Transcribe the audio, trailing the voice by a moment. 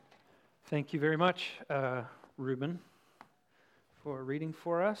Thank you very much, Ruben, for reading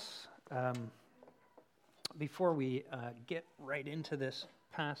for us. Before we get right into this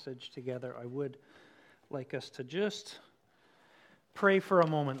passage together, I would like us to just pray for a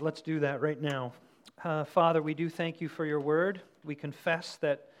moment. Let's do that right now. Father, we do thank you for your word. We confess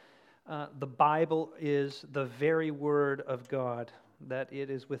that the Bible is the very word of God, that it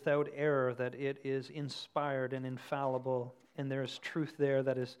is without error, that it is inspired and infallible, and there is truth there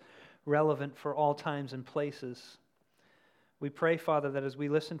that is relevant for all times and places. We pray, Father, that as we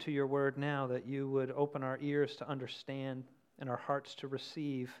listen to your word now, that you would open our ears to understand and our hearts to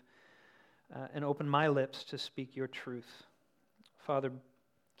receive, and open my lips to speak your truth. Father,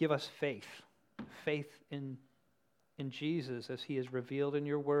 give us faith in Jesus as he is revealed in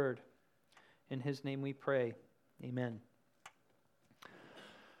your word. In his name we pray. Amen.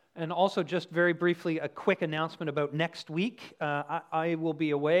 And also, just very briefly, a quick announcement about next week. I will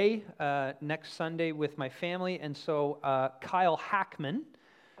be away next Sunday with my family, and so Kyle Hackman,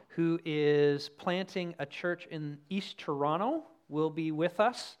 who is planting a church in East Toronto, will be with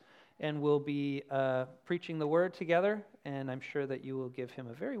us, and we'll be preaching the word together, and I'm sure that you will give him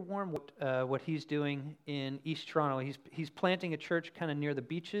a very warm what he's doing in East Toronto. He's planting a church kind of near the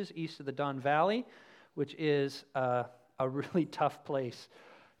beaches, east of the Don Valley, which is a really tough place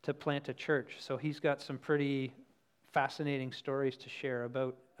to plant a church. So he's got some pretty fascinating stories to share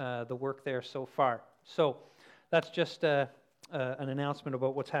about the work there so far. So that's just an announcement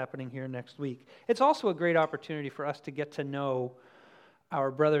about what's happening here next week. It's also a great opportunity for us to get to know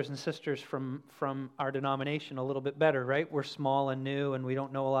our brothers and sisters from our denomination a little bit better, right? We're small and new, and we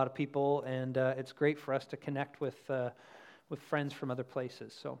don't know a lot of people, and it's great for us to connect with friends from other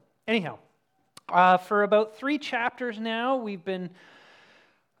places. So anyhow, for about 3 chapters now, we've been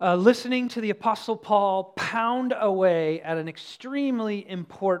listening to the Apostle Paul pound away at an extremely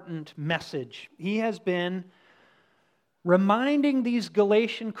important message. He has been reminding these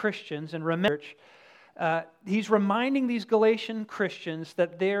Galatian Christians, and he's reminding these Galatian Christians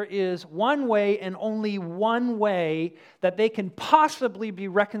that there is one way and only one way that they can possibly be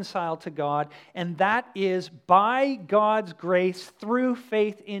reconciled to God, and that is by God's grace through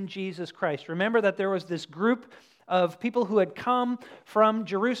faith in Jesus Christ. Remember that there was this group of people who had come from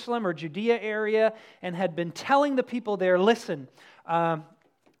Jerusalem or Judea area and had been telling the people there, listen,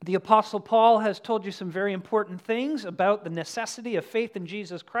 the Apostle Paul has told you some very important things about the necessity of faith in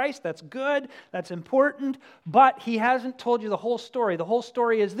Jesus Christ. That's good, that's important, but he hasn't told you the whole story. The whole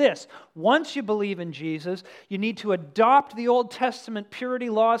story is this: once you believe in Jesus, you need to adopt the Old Testament purity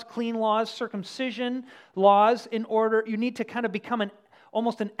laws, clean laws, circumcision laws you need to kind of become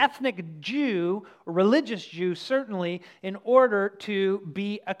almost an ethnic Jew, a religious Jew certainly, in order to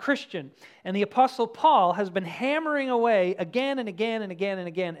be a Christian. And the Apostle Paul has been hammering away again and again and again and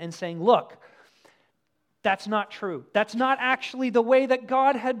again and saying, look, that's not true. That's not actually the way that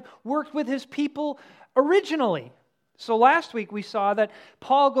God had worked with his people originally. So last week we saw that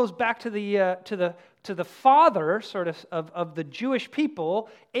Paul goes back to the father, sort of the Jewish people,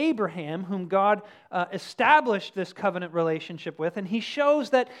 Abraham, whom God established this covenant relationship with, and he shows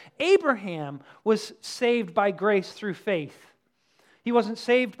that Abraham was saved by grace through faith. He wasn't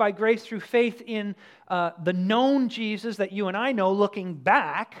saved by grace through faith in the known Jesus that you and I know, looking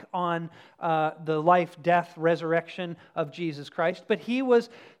back on the life, death, resurrection of Jesus Christ, but he was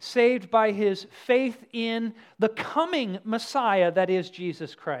saved by his faith in the coming Messiah that is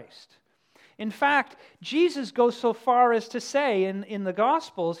Jesus Christ. In fact, Jesus goes so far as to say, in the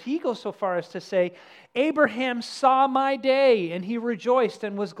Gospels, he goes so far as to say, Abraham saw my day, and he rejoiced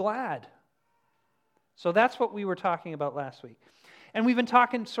and was glad. So that's what we were talking about last week. And we've been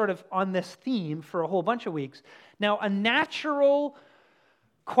talking sort of on this theme for a whole bunch of weeks. Now, a natural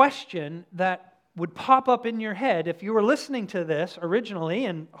question that would pop up in your head if you were listening to this originally,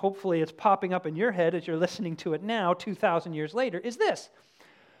 and hopefully it's popping up in your head as you're listening to it now, 2,000 years later, is this.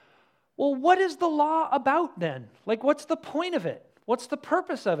 Well, what is the law about then? Like, what's the point of it? What's the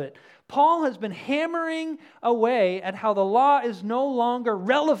purpose of it? Paul has been hammering away at how the law is no longer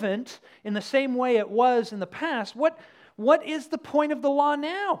relevant in the same way it was in the past. What is the point of the law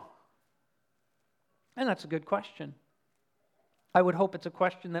now? And that's a good question. I would hope it's a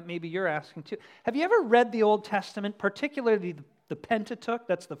question that maybe you're asking too. Have you ever read the Old Testament, particularly the Pentateuch?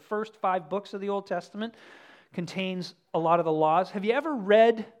 That's the first 5 books of the Old Testament, contains a lot of the laws. Have you ever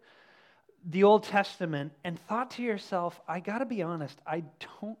read the Old Testament and thought to yourself, I got to be honest, I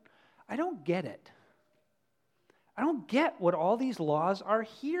don't get it. I don't get what all these laws are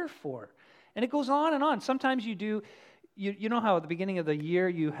here for. And it goes on and on. Sometimes you do. You know how at the beginning of the year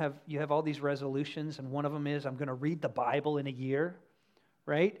you have all these resolutions, and one of them is, I'm going to read the Bible in a year,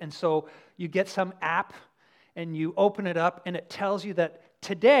 right? And so you get some app and you open it up and it tells you that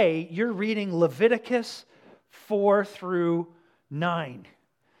today you're reading Leviticus 4 through 9.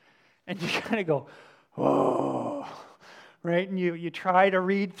 And you kind of go, whoa, right? And you try to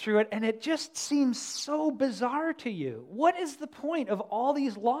read through it, and it just seems so bizarre to you. What is the point of all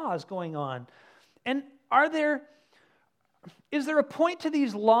these laws going on? And is there a point to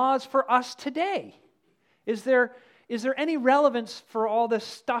these laws for us today? Is there any relevance for all this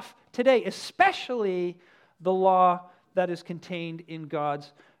stuff today, especially the law that is contained in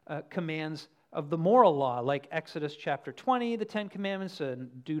God's commands of the moral law, like Exodus chapter 20, the Ten Commandments,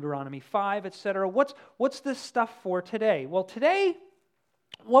 and Deuteronomy 5, etc.? What's this stuff for today? Well, today,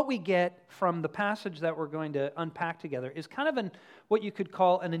 what we get from the passage that we're going to unpack together is kind of what you could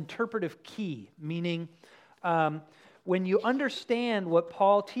call an interpretive key, meaning when you understand what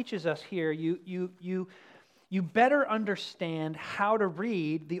Paul teaches us here, you better understand how to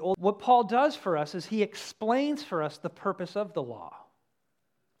read the Old. What Paul does for us is he explains for us the purpose of the law.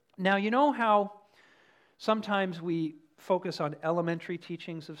 Now, you know how sometimes we focus on elementary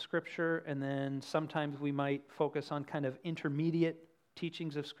teachings of Scripture, and then sometimes we might focus on kind of intermediate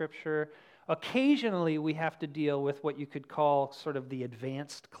teachings of Scripture. Occasionally, we have to deal with what you could call sort of the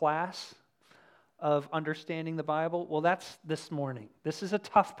advanced class of understanding the Bible. Well, that's this morning. This is a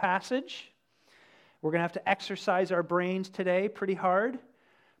tough passage. We're going to have to exercise our brains today pretty hard,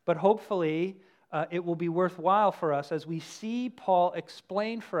 but hopefully it will be worthwhile for us as we see Paul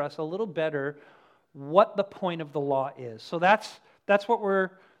explain for us a little better what the point of the law is. So that's what we're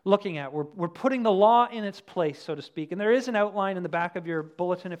looking at. We're putting the law in its place, so to speak. And there is an outline in the back of your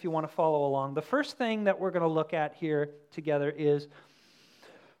bulletin if you want to follow along. The first thing that we're going to look at here together is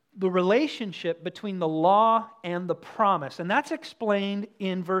the relationship between the law and the promise. And that's explained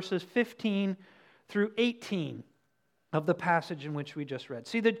in verses 15 through 18 of the passage in which we just read.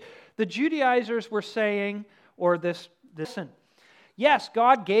 See, the Judaizers were saying, or listen, yes,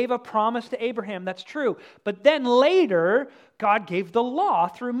 God gave a promise to Abraham, that's true. But then later, God gave the law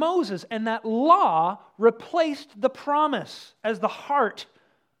through Moses, and that law replaced the promise as the heart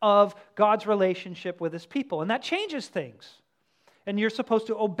of God's relationship with his people. And that changes things. And you're supposed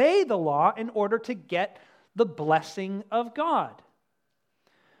to obey the law in order to get the blessing of God.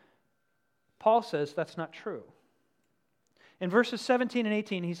 Paul says that's not true. In verses 17 and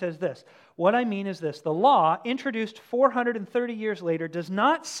 18, he says this, "What I mean is this, the law, introduced 430 years later, does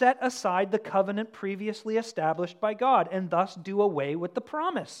not set aside the covenant previously established by God and thus do away with the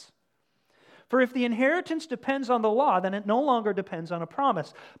promise. For if the inheritance depends on the law, then it no longer depends on a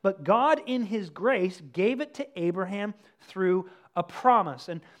promise. But God, in his grace, gave it to Abraham through a promise."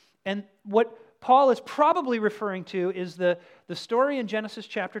 And what Paul is probably referring to is the story in Genesis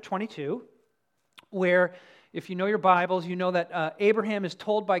chapter 22, where, if you know your Bibles, you know that Abraham is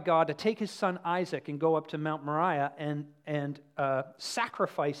told by God to take his son Isaac and go up to Mount Moriah and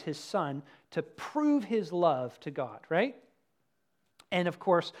sacrifice his son to prove his love to God, right? And of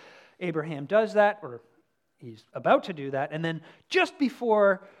course, Abraham does that, or he's about to do that, and then just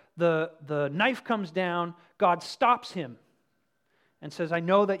before the knife comes down, God stops him and says, "I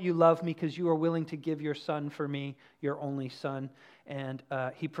know that you love me because you are willing to give your son for me, your only son," and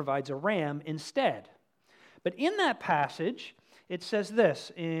he provides a ram instead. But in that passage, it says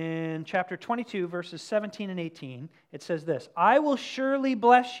this, in chapter 22, verses 17 and 18, it says this, "I will surely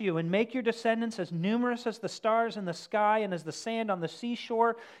bless you and make your descendants as numerous as the stars in the sky and as the sand on the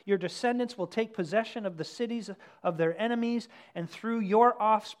seashore. Your descendants will take possession of the cities of their enemies, and through your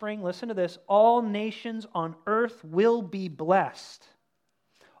offspring," listen to this, "all nations on earth will be blessed."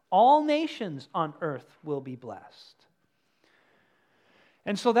 All nations on earth will be blessed.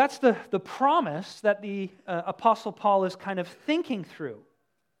 And so that's the promise that the Apostle Paul is kind of thinking through.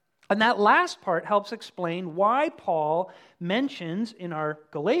 And that last part helps explain why Paul mentions in our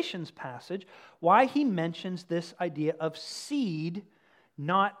Galatians passage, why he mentions this idea of seed,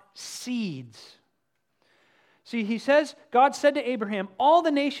 not seeds. See, he says, God said to Abraham, all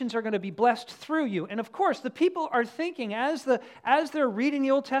the nations are going to be blessed through you. And of course, the people are thinking, as they're reading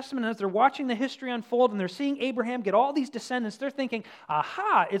the Old Testament, as they're watching the history unfold, and they're seeing Abraham get all these descendants, they're thinking,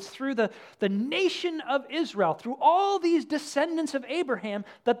 aha, it's through the nation of Israel, through all these descendants of Abraham,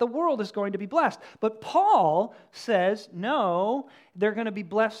 that the world is going to be blessed. But Paul says, no, they're going to be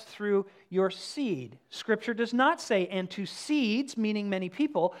blessed through your seed. Scripture does not say, and to seeds, meaning many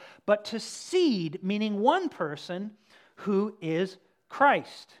people, but to seed, meaning one person, who is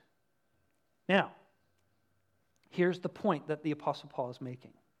Christ. Now, here's the point that the Apostle Paul is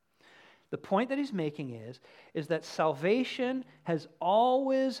making. The point that he's making is that salvation has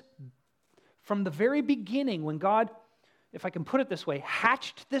always, from the very beginning, when God if I can put it this way,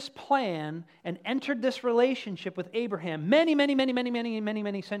 hatched this plan and entered this relationship with Abraham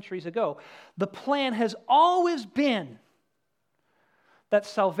many centuries ago, the plan has always been that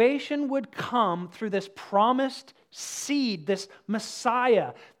salvation would come through this promised seed, this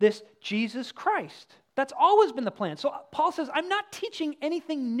Messiah, this Jesus Christ. That's always been the plan. So Paul says, I'm not teaching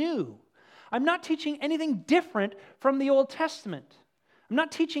anything new. I'm not teaching anything different from the Old Testament. I'm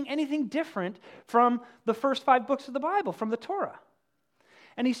not teaching anything different from the first 5 books of the Bible, from the Torah.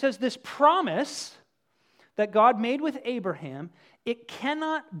 And he says this promise that God made with Abraham, it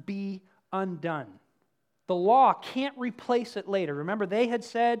cannot be undone. The law can't replace it later. Remember, they had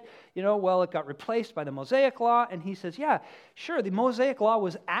said, it got replaced by the Mosaic law. And he says, yeah, sure, the Mosaic law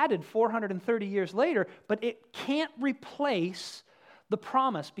was added 430 years later, but it can't replace the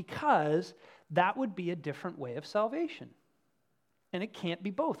promise because that would be a different way of salvation. And it can't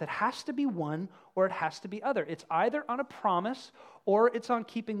be both. It has to be one or it has to be other. It's either on a promise or it's on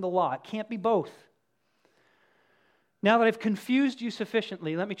keeping the law. It can't be both. Now that I've confused you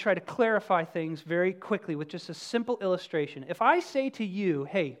sufficiently, let me try to clarify things very quickly with just a simple illustration. If I say to you,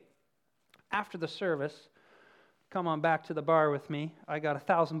 hey, after the service, come on back to the bar with me. I got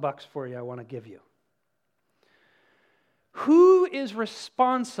 $1,000 for you I want to give you. Who is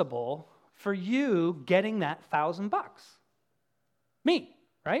responsible for you getting that $1,000? Me,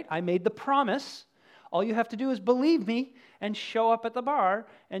 right? I made the promise. All you have to do is believe me and show up at the bar,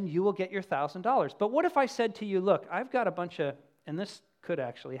 and you will get your $1,000. But what if I said to you, look, I've got a bunch of, and this could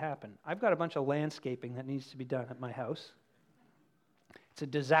actually happen, I've got a bunch of landscaping that needs to be done at my house. It's a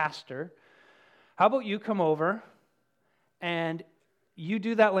disaster. How about you come over, and you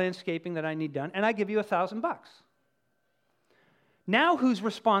do that landscaping that I need done, and I give you $1,000. Now who's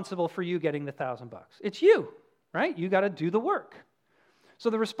responsible for you getting the $1,000? It's you, right? You got to do the work. So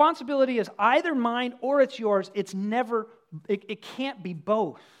the responsibility is either mine or it's yours. It's never, it can't be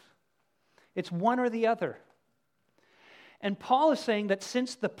both. It's one or the other. And Paul is saying that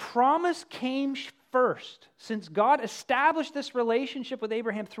since the promise came first, since God established this relationship with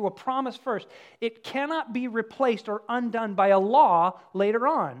Abraham through a promise first, it cannot be replaced or undone by a law later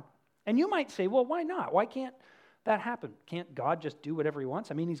on. And you might say, well, why not? Why can't that happen? Can't God just do whatever he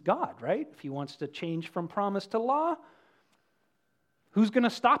wants? I mean, he's God, right? If he wants to change from promise to law, who's going to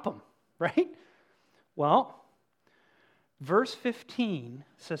stop him, right? Well, verse 15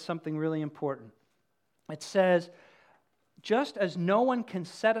 says something really important. It says, just as no one can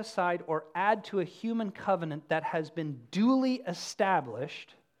set aside or add to a human covenant that has been duly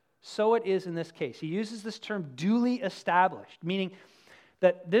established, so it is in this case. He uses this term duly established, meaning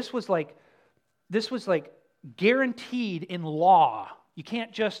that this was like guaranteed in law. You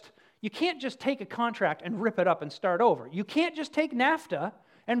can't just take a contract and rip it up and start over. You can't just take NAFTA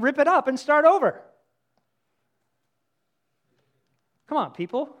and rip it up and start over. Come on,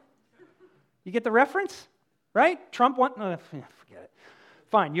 people. You get the reference? Right? Trump forget it.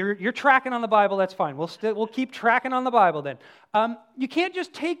 Fine, you're tracking on the Bible, that's fine. We'll keep tracking on the Bible then. You can't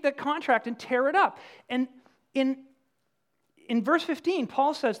just take the contract and tear it up. And in verse 15,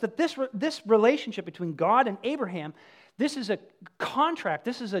 Paul says that this relationship between God and Abraham, this is a contract.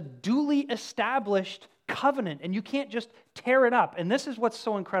 This is a duly established covenant, and you can't just tear it up. And this is what's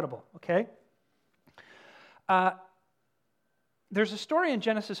so incredible, okay? There's a story in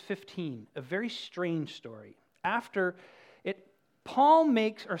Genesis 15, a very strange story.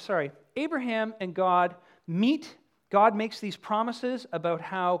 Abraham and God meet. God makes these promises about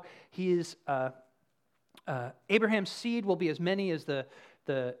how Abraham's seed will be as many as the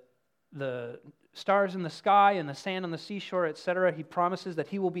stars in the sky and the sand on the seashore, etc. He promises that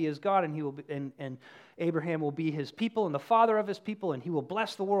he will be his God, and Abraham will be his people and the father of his people, and he will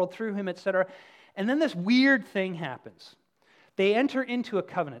bless the world through him, etc. And then this weird thing happens. They enter into a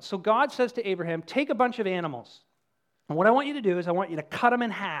covenant. So God says to Abraham, take a bunch of animals, and what I want you to do is I want you to cut them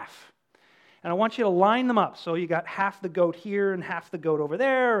in half. And I want you to line them up. So you got half the goat here and half the goat over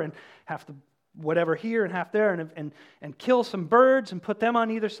there and half the whatever here and half there, and kill some birds and put them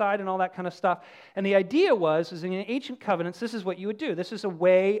on either side and all that kind of stuff. And the idea is in ancient covenants, this is what you would do. This is a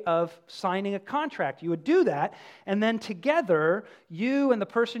way of signing a contract. You would do that, and then together, you and the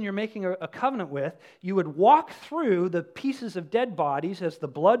person you're making a covenant with, you would walk through the pieces of dead bodies as the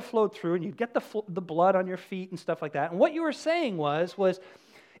blood flowed through, and you'd get the blood on your feet and stuff like that. And what you were saying was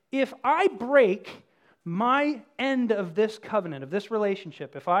if I break my end of this covenant, of this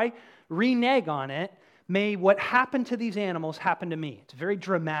relationship, if I renege on it, may what happened to these animals happen to me. It's very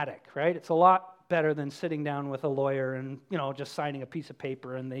dramatic, right? It's a lot better than sitting down with a lawyer and, just signing a piece of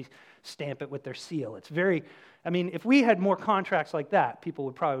paper and they stamp it with their seal. It's if we had more contracts like that, people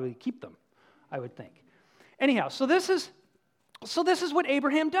would probably keep them, I would think. Anyhow, so this is So this is what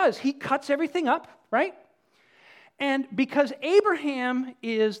Abraham does. He cuts everything up, right? And because Abraham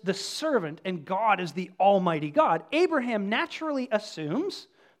is the servant and God is the Almighty God, Abraham naturally assumes,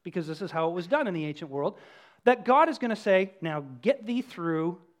 because this is how it was done in the ancient world, that God is going to say, now get thee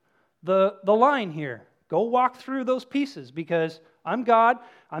through the line here. Go walk through those pieces because I'm God.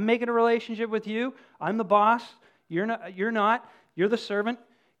 I'm making a relationship with you. I'm the boss. You're not. You're the servant.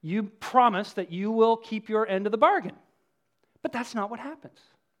 You promise that you will keep your end of the bargain. But that's not what happens.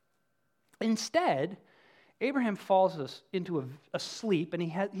 Instead, Abraham falls into a sleep, and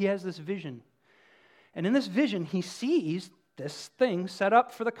he has this vision. And in this vision, he sees this thing set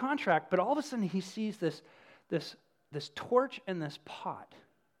up for the contract, but all of a sudden he sees this torch and this pot,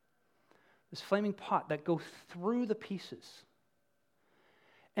 this flaming pot that go through the pieces.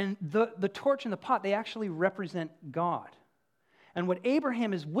 And the torch and the pot, they actually represent God. And what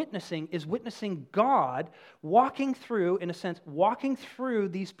Abraham is witnessing God walking through, in a sense, walking through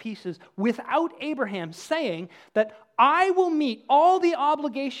these pieces without Abraham saying that I will meet all the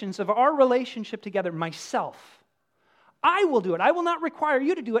obligations of our relationship together myself. I will do it. I will not require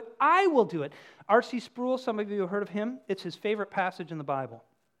you to do it. I will do it. R.C. Sproul, some of you have heard of him. It's his favorite passage in the Bible,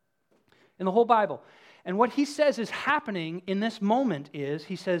 in the whole Bible. And what he says is happening in this moment is,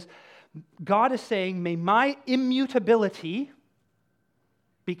 he says, God is saying, may my immutability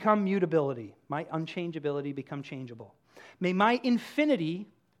become mutability. My unchangeability become changeable. May my infinity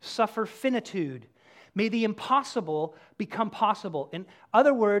suffer finitude. May the impossible become possible. In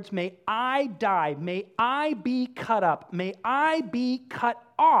other words, may I die. May I be cut up. May I be cut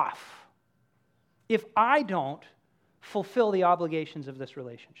off if I don't fulfill the obligations of this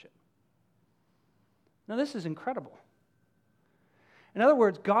relationship. Now, this is incredible. In other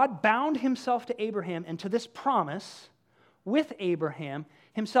words, God bound himself to Abraham and to this promise with Abraham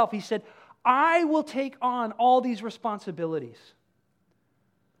himself. He said, I will take on all these responsibilities.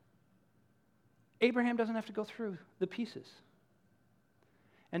 Abraham doesn't have to go through the pieces.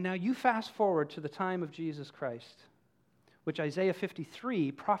 And now you fast forward to the time of Jesus Christ, which Isaiah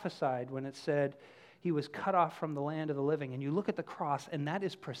 53 prophesied when it said he was cut off from the land of the living. And you look at the cross, and that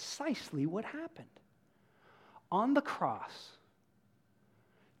is precisely what happened. On the cross,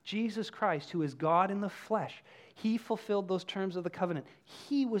 Jesus Christ, who is God in the flesh, he fulfilled those terms of the covenant.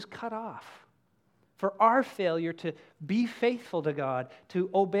 He was cut off for our failure to be faithful to God, to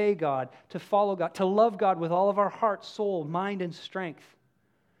obey God, to follow God, to love God with all of our heart, soul, mind, and strength.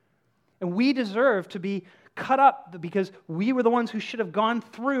 And we deserve to be cut up because we were the ones who should have gone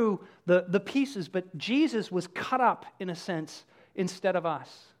through the pieces, but Jesus was cut up, in a sense, instead of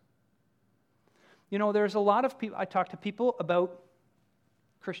us. You know, there's a lot of people, I talk to people about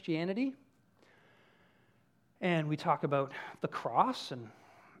Christianity, and we talk about the cross, and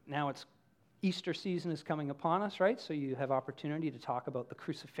now it's Easter season is coming upon us, right? So you have opportunity to talk about the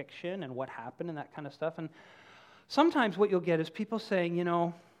crucifixion and what happened and that kind of stuff. And sometimes what you'll get is people saying, you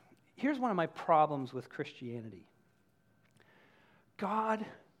know, here's one of my problems with Christianity. God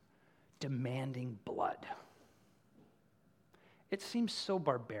demanding blood. It seems so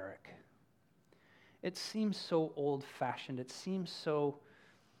barbaric. It seems so old-fashioned. It seems so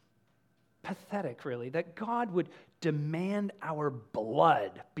pathetic, really, that God would demand our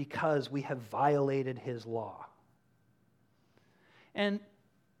blood because we have violated his law. And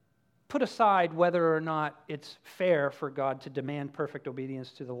put aside whether or not it's fair for God to demand perfect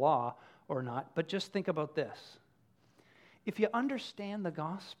obedience to the law or not, but just think about this. If you understand the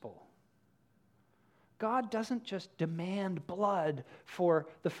gospel, God doesn't just demand blood for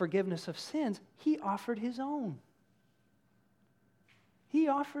the forgiveness of sins. He offered his own. He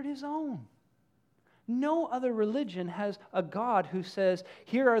offered his own. No other religion has a God who says,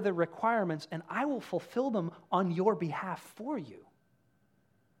 here are the requirements, and I will fulfill them on your behalf for you.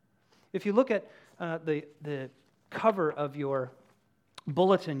 If you look at the cover of your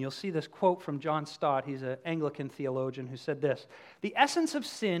bulletin, you'll see this quote from John Stott. He's an Anglican theologian who said this: "The essence of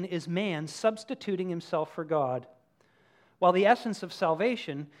sin is man substituting himself for God, while the essence of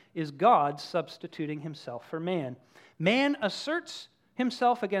salvation is God substituting himself for man. Man asserts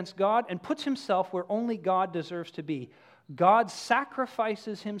himself against God and puts himself where only God deserves to be. God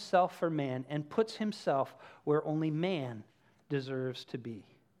sacrifices himself for man and puts himself where only man deserves to be."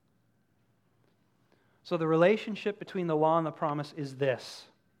 So the relationship between the law and the promise is this.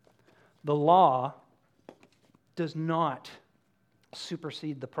 The law does not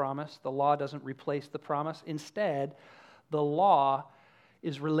supersede the promise. The law doesn't replace the promise. Instead, the law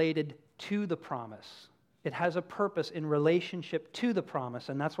is related to the promise. It has a purpose in relationship to the promise,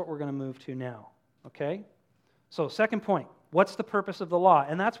 and that's what we're going to move to now. Okay? So, second point, what's the purpose of the law?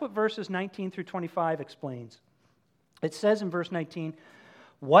 And that's what verses 19 through 25 explains. It says in verse 19,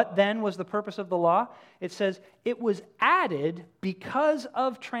 what then was the purpose of the law? It says, it was added because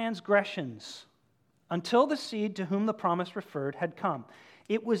of transgressions, until the seed to whom the promise referred had come.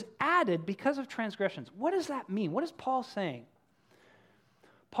 It was added because of transgressions. What does that mean? What is Paul saying?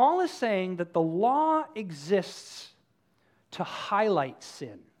 Paul is saying that the law exists to highlight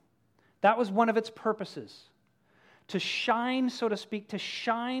sin. That was one of its purposes. To shine, so to speak, to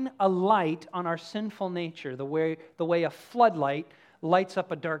shine a light on our sinful nature, the way a floodlight lights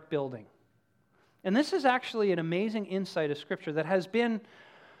up a dark building. And this is actually an amazing insight of Scripture that has been,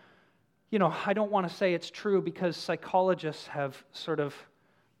 I don't want to say it's true because psychologists have sort of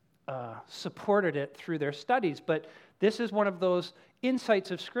supported it through their studies, but this is one of those insights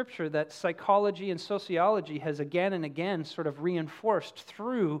of Scripture that psychology and sociology has again and again sort of reinforced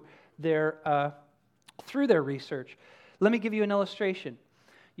through their research. Let me give you an illustration.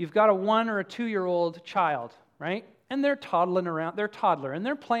 You've got a 1 or a 2-year-old child, right? And they're toddling around. They're a toddler, and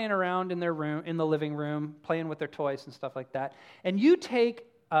they're playing around in their room, in the living room, playing with their toys and stuff like that. And you take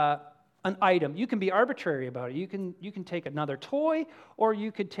an item. You can be arbitrary about it. You can take another toy, or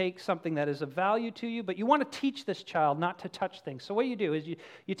you could take something that is of value to you, but you want to teach this child not to touch things. So what you do is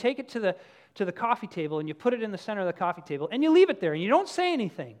you take it to the coffee table, and you put it in the center of the coffee table, and you leave it there, and you don't say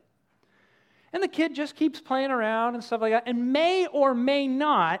anything. And the kid just keeps playing around and stuff like that, and may or may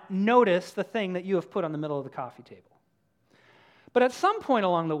not notice the thing that you have put on the middle of the coffee table. But at some point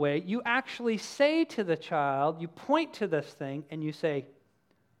along the way, you actually say to the child, you point to this thing, and you say,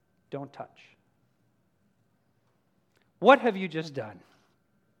 don't touch. What have you just done?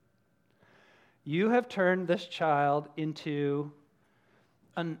 You have turned this child into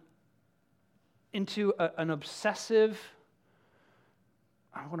an obsessive,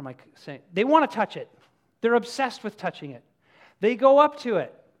 what am I saying? They want to touch it. They're obsessed with touching it. They go up to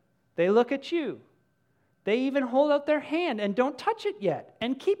it. They look at you. They even hold out their hand and don't touch it yet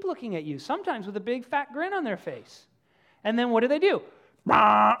and keep looking at you, sometimes with a big fat grin on their face. And then what do?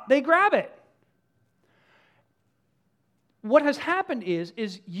 They grab it. What has happened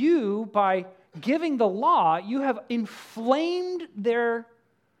is you, by giving the law, you have inflamed their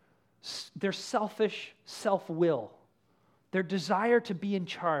selfish self-will, their desire to be in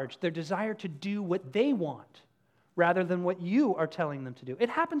charge, their desire to do what they want rather than what you are telling them to do. It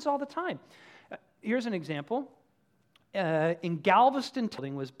happens all the time. Here's an example. In Galveston, the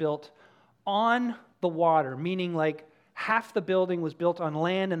building was built on the water, meaning like half the building was built on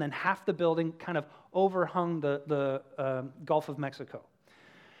land and then half the building kind of overhung the Gulf of Mexico.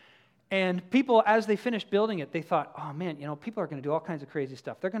 And people, as they finished building it, they thought, oh man, people are going to do all kinds of crazy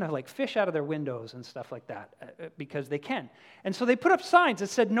stuff. They're going to like fish out of their windows and stuff like that because they can. And so they put up signs that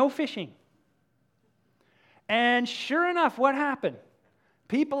said no fishing. And sure enough, what happened?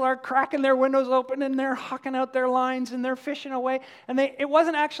 People are cracking their windows open and they're hucking out their lines and they're fishing away. And it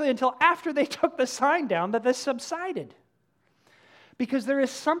wasn't actually until after they took the sign down that this subsided. Because there is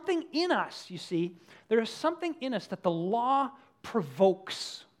something in us, you see, there is something in us that the law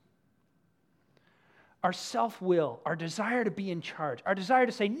provokes. Our self-will, our desire to be in charge, our desire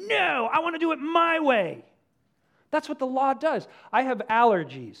to say, no, I want to do it my way. That's what the law does. I have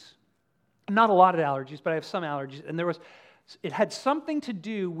allergies. Not a lot of allergies, but I have some allergies. And it had something to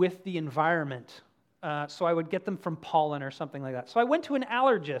do with the environment. So I would get them from pollen or something like that. So I went to an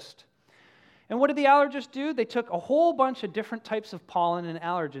allergist. And what did the allergist do? They took a whole bunch of different types of pollen and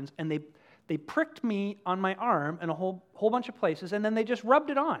allergens, and they pricked me on my arm in a whole bunch of places, and then they just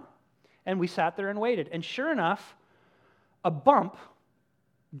rubbed it on. And we sat there and waited. And sure enough, a bump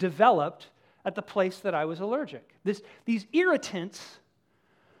developed at the place that I was allergic. These irritants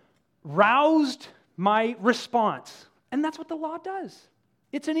roused my response. And that's what the law does.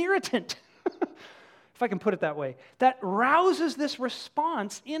 It's an irritant, if I can put it that way, that rouses this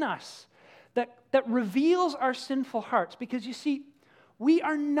response in us, that reveals our sinful hearts. Because you see, we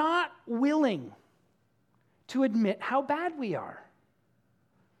are not willing to admit how bad we are.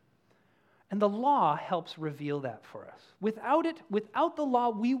 And the law helps reveal that for us. Without the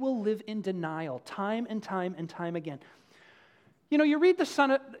law, we will live in denial time and time and time again. You read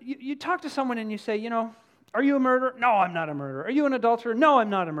you talk to someone and you say, are you a murderer? No, I'm not a murderer. Are you an adulterer? No, I'm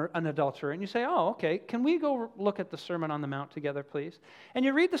not an adulterer. And you say, oh, okay, can we go look at the Sermon on the Mount together, please? And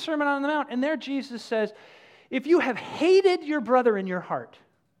you read the Sermon on the Mount, and there Jesus says, if you have hated your brother in your heart,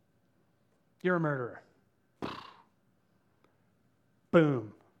 you're a murderer.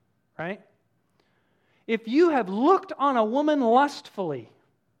 Boom, right? If you have looked on a woman lustfully,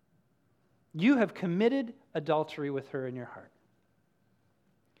 you have committed adultery with her in your heart.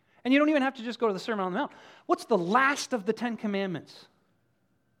 And you don't even have to just go to the Sermon on the Mount. What's the last of the 10 Commandments?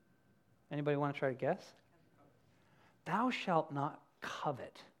 Anybody want to try to guess? thou shalt not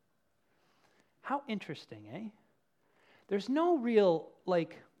covet. How interesting, eh? There's no real,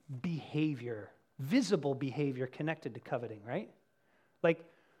 behavior, visible behavior connected to coveting, right? Like,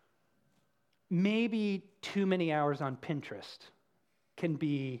 maybe too many hours on Pinterest can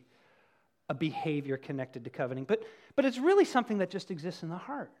be a behavior connected to coveting, but it's really something that just exists in the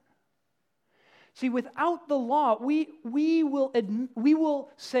heart. See, without the law, we will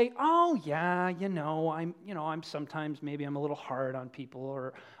say, oh yeah, I'm sometimes maybe I'm a little hard on people,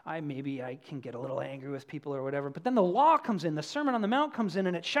 or maybe I can get a little angry with people or whatever. But then the law comes in, the Sermon on the Mount comes in,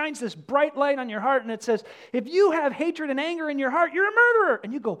 and it shines this bright light on your heart, and it says, if you have hatred and anger in your heart, you're a murderer.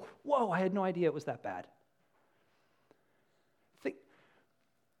 And you go, whoa, I had no idea it was that bad.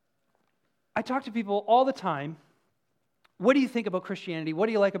 I talk to people all the time. What do you think about Christianity? What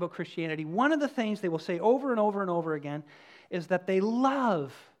do you like about Christianity? One of the things they will say over and over and over again is that they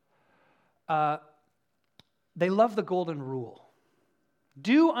love the golden rule.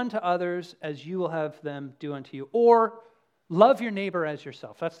 Do unto others as you will have them do unto you. Or love your neighbor as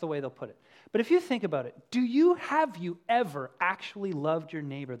yourself. That's the way they'll put it. But if you think about it, have you ever actually loved your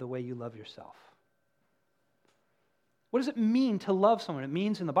neighbor the way you love yourself? What does it mean to love someone? It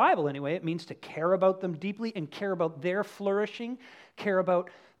means, in the Bible anyway, it means to care about them deeply and care about their flourishing, care about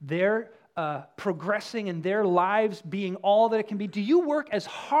their progressing and their lives being all that it can be. Do you work as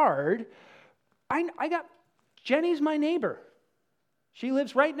hard? Jenny's my neighbor. She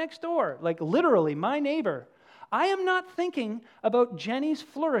lives right next door, like literally my neighbor. I am not thinking about Jenny's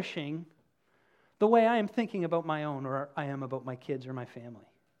flourishing the way I am thinking about my own, or I am about my kids or my family.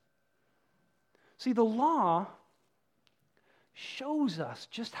 See, the law shows us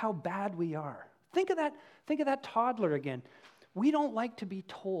just how bad we are. Think of that toddler again. We don't like to be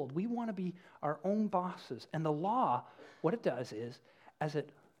told. We want to be our own bosses. And the law, what it does is, as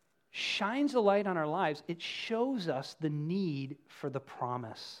it shines a light on our lives, it shows us the need for the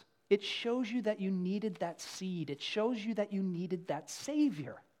promise. It shows you that you needed that seed. It shows you that you needed that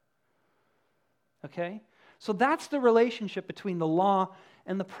Savior. Okay? So that's the relationship between the law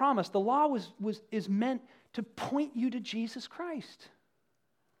and the promise. The law is meant to point you to Jesus Christ.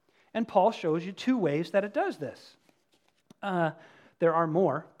 And Paul shows you two ways that it does this. There are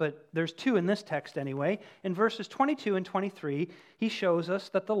more, but there's two in this text anyway. In verses 22 and 23, he shows us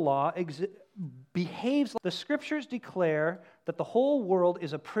that the law behaves. The Scriptures declare that the whole world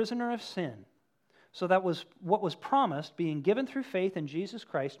is a prisoner of sin. So that was what was promised, being given through faith in Jesus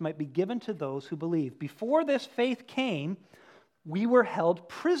Christ, might be given to those who believe. Before this faith came, we were held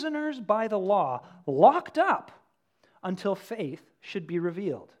prisoners by the law, locked up until faith should be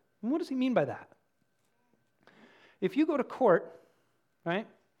revealed. And what does he mean by that? If you go to court, right,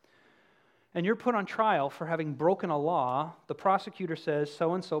 and you're put on trial for having broken a law, the prosecutor says,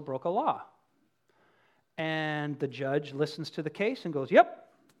 so-and-so broke a law. And the judge listens to the case and goes, yep,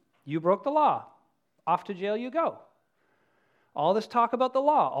 you broke the law. Off to jail you go. All this talk about the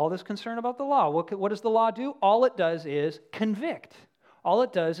law, all this concern about the law, what does the law do? All it does is convict. All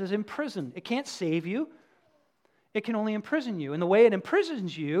it does is imprison. It can't save you. It can only imprison you. And the way it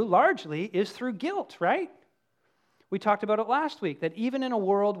imprisons you, largely, is through guilt, right? We talked about it last week, that even in a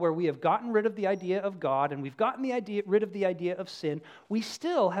world where we have gotten rid of the idea of God and we've gotten rid of the idea of sin, we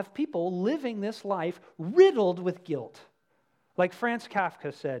still have people living this life riddled with guilt. Like Franz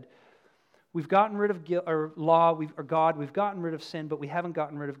Kafka said, we've gotten rid of guilt, or law, or God, we've gotten rid of sin, but we haven't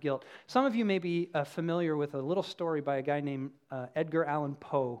gotten rid of guilt. Some of you may be familiar with a little story by a guy named Edgar Allan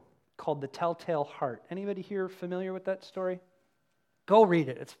Poe called The Telltale Heart. Anybody here familiar with that story? Go read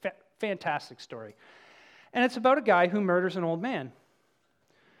it. It's a fantastic story. And it's about a guy who murders an old man.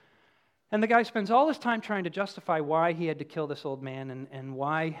 And the guy spends all his time trying to justify why he had to kill this old man and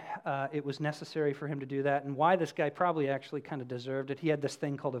why it was necessary for him to do that and why this guy probably actually kind of deserved it. He had this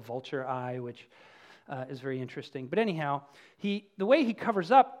thing called a vulture eye, which is very interesting. But anyhow, the way he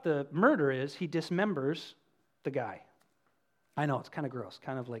covers up the murder is he dismembers the guy. I know, it's kind of gross,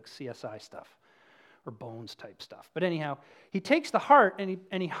 kind of like CSI stuff or Bones type stuff. But anyhow, he takes the heart and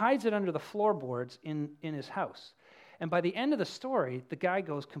he hides it under the floorboards in his house. And by the end of the story, the guy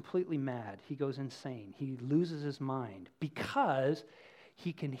goes completely mad. He goes insane. He loses his mind because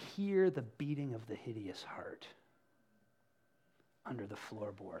he can hear the beating of the hideous heart under the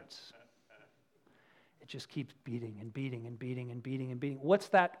floorboards. It just keeps beating and beating and beating and beating and beating. What's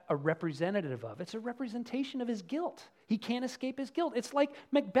that a representative of? It's a representation of his guilt. He can't escape his guilt. It's like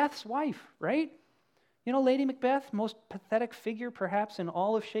Macbeth's wife, right? You know Lady Macbeth, most pathetic figure perhaps in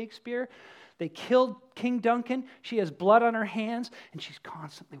all of Shakespeare. They killed King Duncan. She has blood on her hands, and she's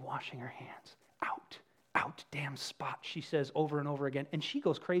constantly washing her hands. Out, damn spot, she says over and over again. And she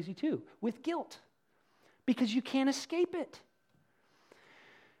goes crazy too, with guilt. because you can't escape it.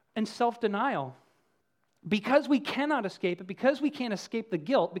 And self-denial. Because we cannot escape it, because we can't escape the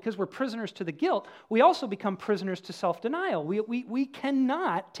guilt, because we're prisoners to the guilt, we also become prisoners to self-denial. We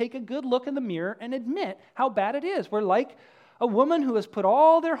cannot take a good look in the mirror and admit how bad it is. We're like a woman who has put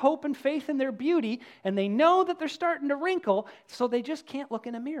all their hope and faith in their beauty, and they know that they're starting to wrinkle, so they just can't look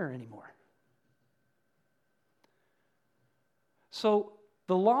in a mirror anymore. So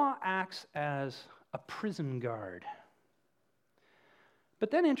the law acts as a prison guard. But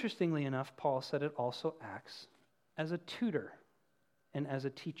then, interestingly enough, Paul said it also acts as a tutor and as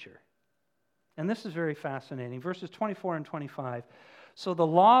a teacher. And this is very fascinating. Verses 24 and 25. So the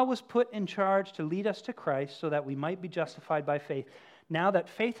law was put in charge to lead us to Christ so that we might be justified by faith. Now that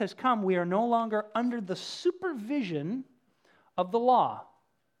faith has come, we are no longer under the supervision of the law.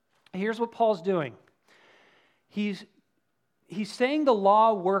 Here's what Paul's doing. He's saying the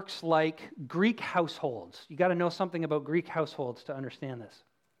law works like Greek households. You got to know something about Greek households to understand this.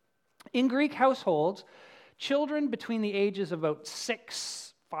 In Greek households, children between the ages of about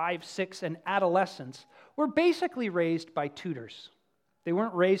 5, 6, and adolescence were basically raised by tutors. They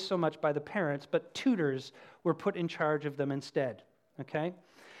weren't raised so much by the parents, but tutors were put in charge of them instead. Okay?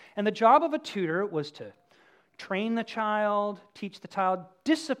 And the job of a tutor was to train the child, teach the child,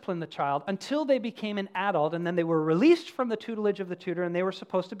 discipline the child until they became an adult, and then they were released from the tutelage of the tutor, and they were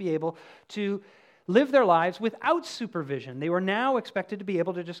supposed to be able to live their lives without supervision. They were now expected to be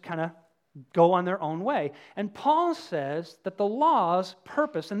able to just kind of go on their own way. And Paul says that the law's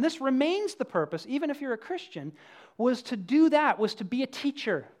purpose, and this remains the purpose, even if you're a Christian, was to do that, was to be a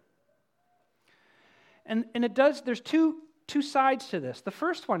teacher. And it does, there's two sides to this. The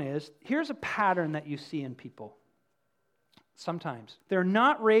first one is, here's a pattern that you see in people sometimes. They're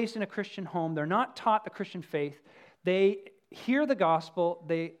not raised in a Christian home. They're not taught the Christian faith. They hear the gospel.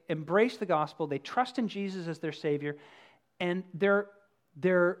 They embrace the gospel. They trust in Jesus as their Savior. And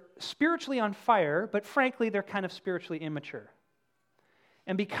they're spiritually on fire, but frankly, they're kind of spiritually immature.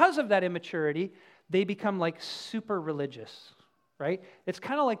 And because of that immaturity, they become like super religious, right? It's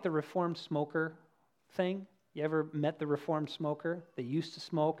kind of like the reformed smoker thing. You ever met the reformed smoker? They used to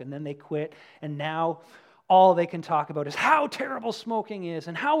smoke and then they quit, and now all they can talk about is how terrible smoking is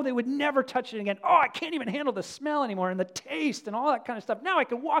and how they would never touch it again. Oh, I can't even handle the smell anymore and the taste and all that kind of stuff. Now I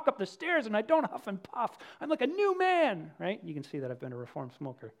can walk up the stairs and I don't huff and puff. I'm like a new man, right? You can see that I've been a reformed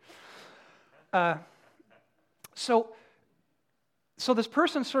smoker. So this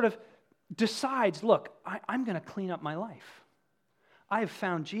person sort of decides, look, I'm going to clean up my life. I have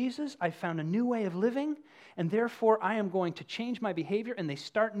found Jesus, I've found a new way of living, and therefore I am going to change my behavior, and they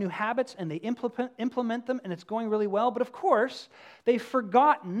start new habits, and they implement them, and it's going really well. But of course, they've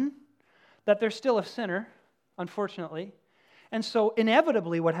forgotten that they're still a sinner, unfortunately. And so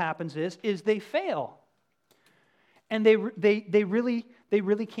inevitably what happens is they fail. And they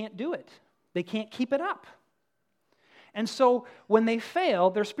really can't do it. They can't keep it up. And so when they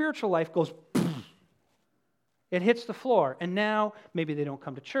fail, their spiritual life goes, it hits the floor, and now maybe they don't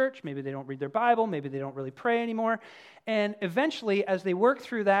come to church, maybe they don't read their Bible, maybe they don't really pray anymore, and eventually, as they work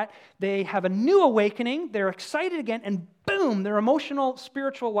through that, they have a new awakening, they're excited again, and boom, their emotional,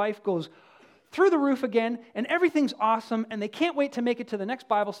 spiritual life goes through the roof again, and everything's awesome, and they can't wait to make it to the next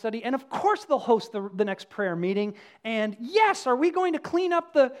Bible study, and of course they'll host the next prayer meeting, and yes, are we going to clean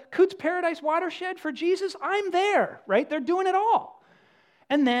up the Coots Paradise watershed for Jesus? I'm there, right? They're doing it all.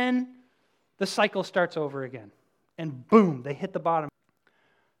 And then the cycle starts over again. And boom, they hit the bottom.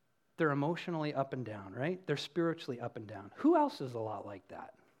 They're emotionally up and down, right? They're spiritually up and down. Who else is a lot like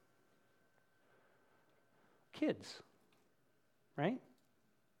that? Kids, right?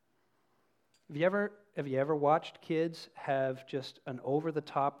 Have you ever watched kids have just an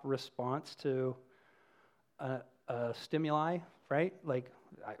over-the-top response to a stimuli, right?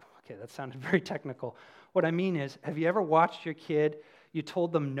 Okay, that sounded very technical. What I mean is, have you ever watched your kid, you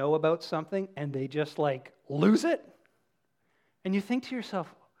told them no about something, and they just lose it? And you think to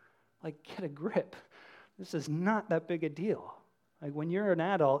yourself, get a grip. This is not that big a deal. When you're an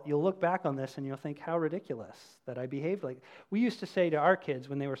adult, you'll look back on this and you'll think, how ridiculous that I behaved like. We used to say to our kids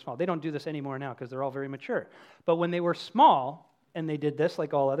when they were small, they don't do this anymore now because they're all very mature. But when they were small and they did this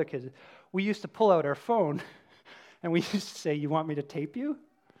like all other kids, we used to pull out our phone and we used to say, you want me to tape you?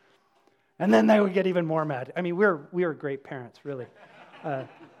 And then they would get even more mad. I mean, we were great parents, really.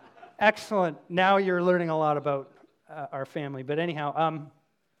 Excellent. Now you're learning a lot about our family. But anyhow,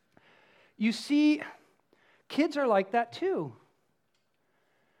 you see, kids are like that too.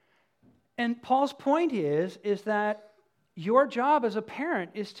 And Paul's point is that your job as a parent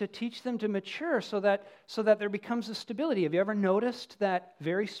is to teach them to mature so that there becomes a stability. Have you ever noticed that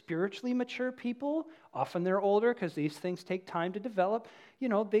very spiritually mature people, often they're older because these things take time to develop,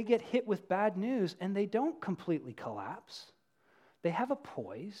 they get hit with bad news and they don't completely collapse. They have a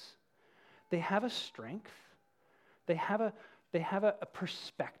poise. They have a strength. They have a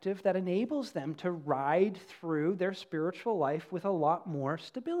perspective that enables them to ride through their spiritual life with a lot more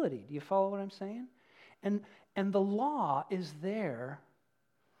stability. Do you follow what I'm saying? And the law is there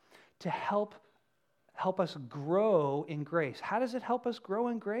to help us grow in grace. How does it help us grow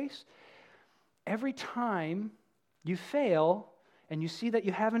in grace? Every time you fail and you see that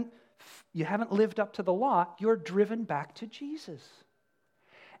you haven't lived up to the law, you're driven back to Jesus.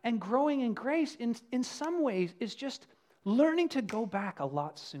 And growing in grace, in some ways, is just learning to go back a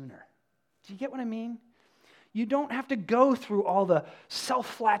lot sooner. Do you get what I mean? You don't have to go through all the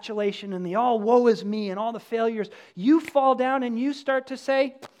self-flagellation and the all woe is me and all the failures. You fall down and you start to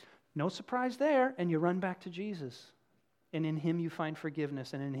say, no surprise there, and you run back to Jesus. And in Him you find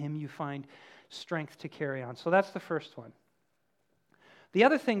forgiveness, and in Him you find strength to carry on. So that's the first one. The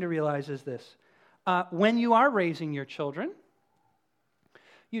other thing to realize is this. When you are raising your children,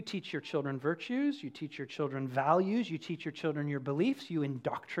 you teach your children virtues, you teach your children values, you teach your children your beliefs, you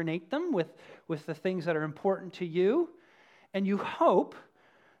indoctrinate them with the things that are important to you, and you hope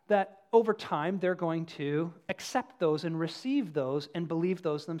that over time they're going to accept those and receive those and believe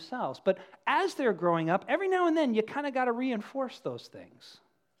those themselves. But as they're growing up, every now and then you kind of got to reinforce those things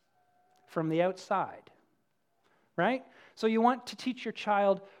from the outside, right? So you want to teach your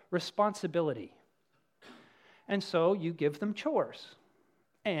child responsibility. And so you give them chores.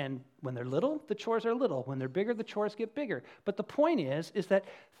 And when they're little, the chores are little. When they're bigger, the chores get bigger. But the point is that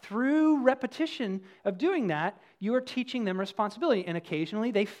through repetition of doing that, you are teaching them responsibility. And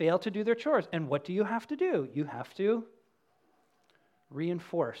occasionally they fail to do their chores. And what do you have to do? You have to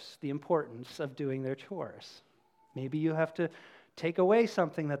reinforce the importance of doing their chores. Maybe you have to take away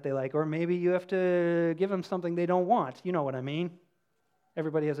something that they like, or maybe you have to give them something they don't want. You know what I mean?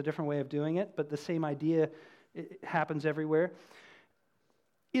 Everybody has a different way of doing it, but the same idea happens everywhere.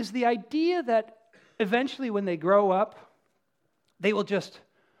 Is the idea that eventually when they grow up, they will just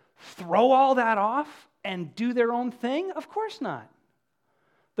throw all that off and do their own thing? Of course not.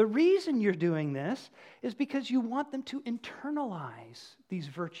 The reason you're doing this is because you want them to internalize these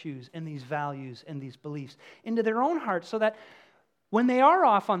virtues and these values and these beliefs into their own hearts so that when they are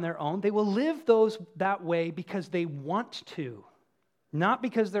off on their own, they will live those that way because they want to, not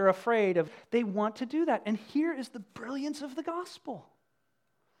because they're afraid of. They want to do that. And here is the brilliance of the gospel.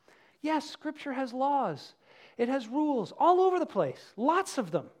 Yes, Scripture has laws. It has rules all over the place, lots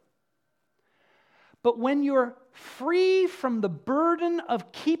of them. But when you're free from the burden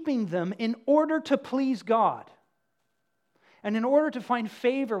of keeping them in order to please God, and in order to find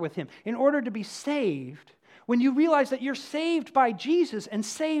favor with Him, in order to be saved, when you realize that you're saved by Jesus and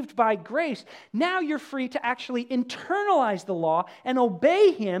saved by grace, now you're free to actually internalize the law and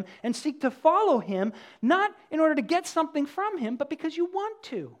obey Him and seek to follow Him, not in order to get something from Him, but because you want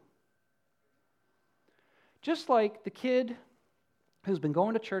to. Just like the kid who's been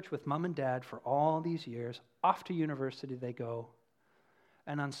going to church with mom and dad for all these years, off to university they go,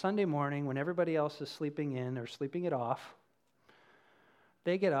 and on Sunday morning, when everybody else is sleeping in or sleeping it off,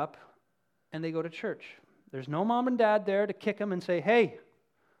 they get up and they go to church. There's no mom and dad there to kick them and say, hey,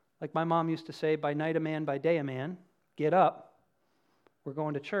 like my mom used to say, by night a man, by day a man, get up, we're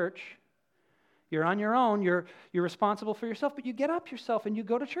going to church. You're on your own, you're responsible for yourself, but you get up yourself and you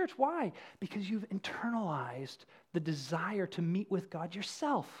go to church. Why? Because you've internalized the desire to meet with God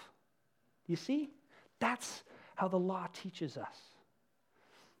yourself. You see? That's how the law teaches us.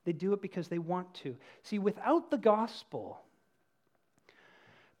 They do it because they want to. See, without the gospel,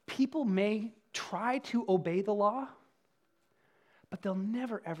 people may try to obey the law, but they'll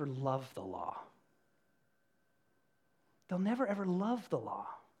never ever love the law. They'll never ever love the law.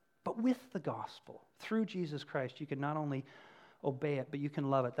 But with the gospel, through Jesus Christ, you can not only obey it, but you can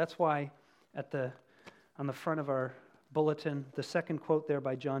love it. That's why on the front of our bulletin, the second quote there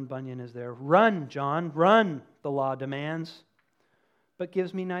by John Bunyan is there. Run, John, run, the law demands, but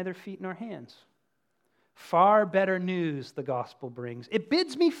gives me neither feet nor hands. Far better news the gospel brings. It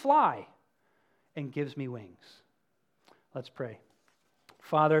bids me fly and gives me wings. Let's pray.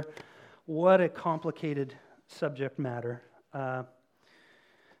 Father, what a complicated subject matter.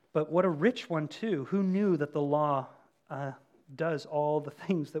 But what a rich one, too. Who knew that the law does all the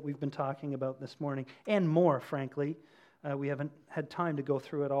things that we've been talking about this morning, and more, frankly. We haven't had time to go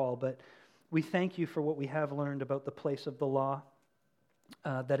through it all, but we thank you for what we have learned about the place of the law.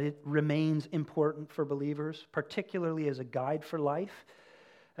 that it remains important for believers, particularly as a guide for life,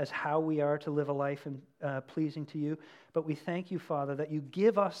 as how we are to live a life pleasing to you. But we thank you, Father, that you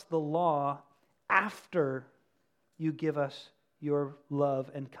give us the law after you give us your love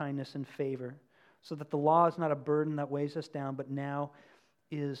and kindness and favor, so that the law is not a burden that weighs us down, but now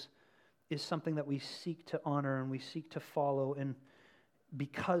is something that we seek to honor and we seek to follow, and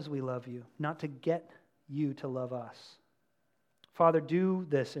because we love you, not to get you to love us. Father, do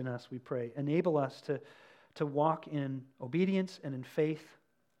this in us, we pray. Enable us to walk in obedience and in faith,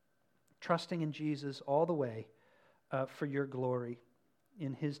 trusting in Jesus all the way for your glory.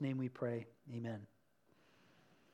 In his name we pray. Amen.